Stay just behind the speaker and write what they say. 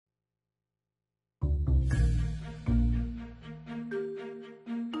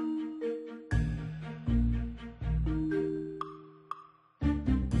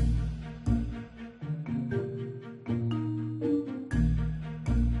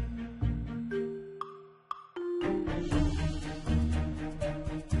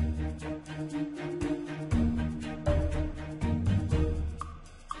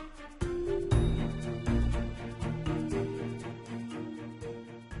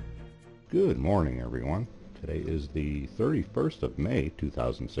Good morning, everyone. Today is the 31st of May,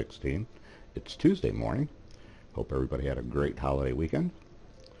 2016. It's Tuesday morning. Hope everybody had a great holiday weekend.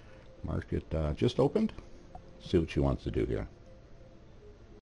 Market just opened. See what she wants to do here.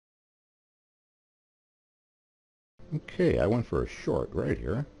 Okay, I went for a short right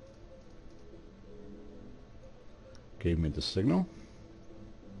here. Gave me the signal.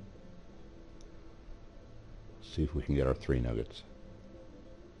 See if we can get our 3 nuggets.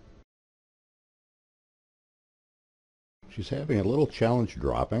 She's having a little challenge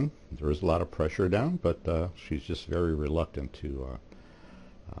dropping. There is a lot of pressure down, but she's just very reluctant to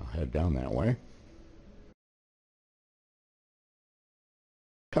head down that way.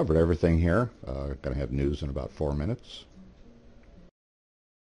 Covered everything here. Gonna have news in about 4 minutes.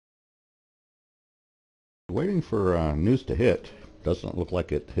 Waiting for news to hit. Doesn't look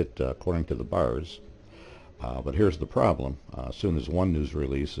like it hit according to the bars. But here's the problem. As soon as one news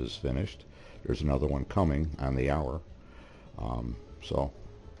release is finished, there's another one coming on the hour. So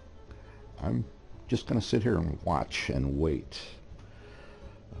I'm just going to sit here and watch and wait.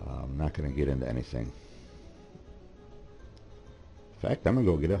 I'm not going to get into anything. In fact, I'm going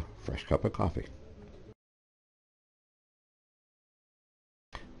to go get a fresh cup of coffee.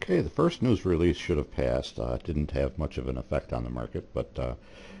 Okay, the first news release should have passed. It didn't have much of an effect on the market, but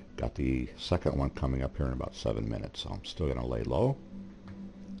got the second one coming up here in about 7 minutes. So I'm still going to lay low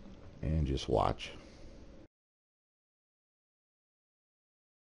and just watch.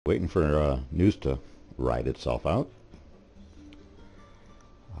 Waiting for news to ride itself out.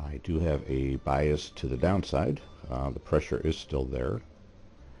 I do have a bias to the downside. The pressure is still there.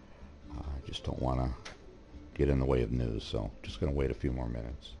 I just don't want to get in the way of news, so just going to wait a few more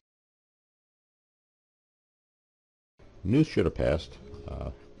minutes. News should have passed.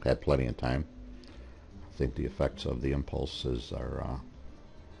 Had plenty of time. I think the effects of the impulses are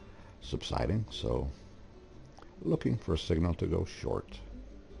subsiding, so looking for a signal to go short.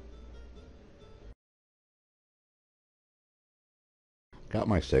 Got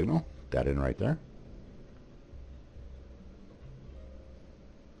my signal, got in right there.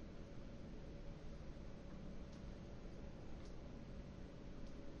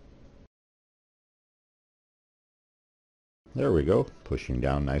 There we go, pushing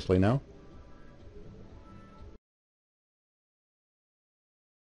down nicely now.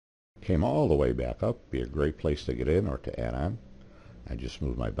 Came all the way back up, be a great place to get in or to add on. I just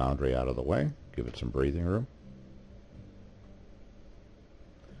moved my boundary out of the way, give it some breathing room.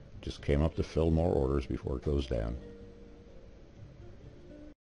 Just came up to fill more orders before it goes down.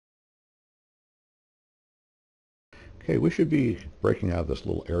 Okay, we should be breaking out of this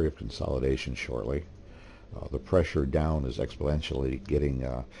little area of consolidation shortly. The pressure down is exponentially getting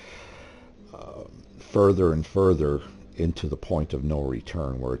further and further into the point of no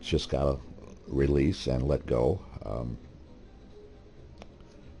return, where it's just got to release and let go.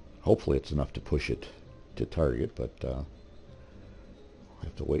 Hopefully it's enough to push it to target, but I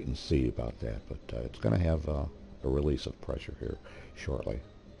have to wait and see about that. But it's going to have a release of pressure here shortly.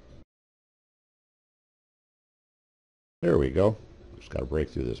 There we go. Just got to break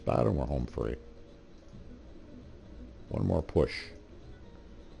through this bottom. We're home free. One more push.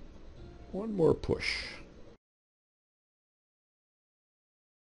 One more push.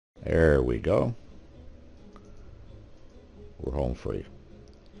 There we go. We're home free.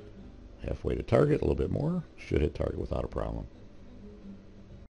 Halfway to target, a little bit more. Should hit target without a problem.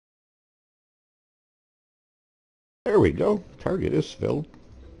 There we go. Target is filled.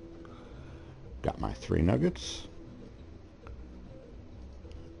 Got my 3 nuggets.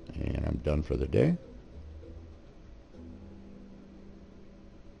 And I'm done for the day.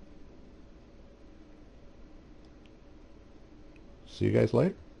 See you guys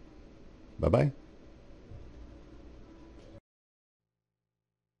later. Bye-bye.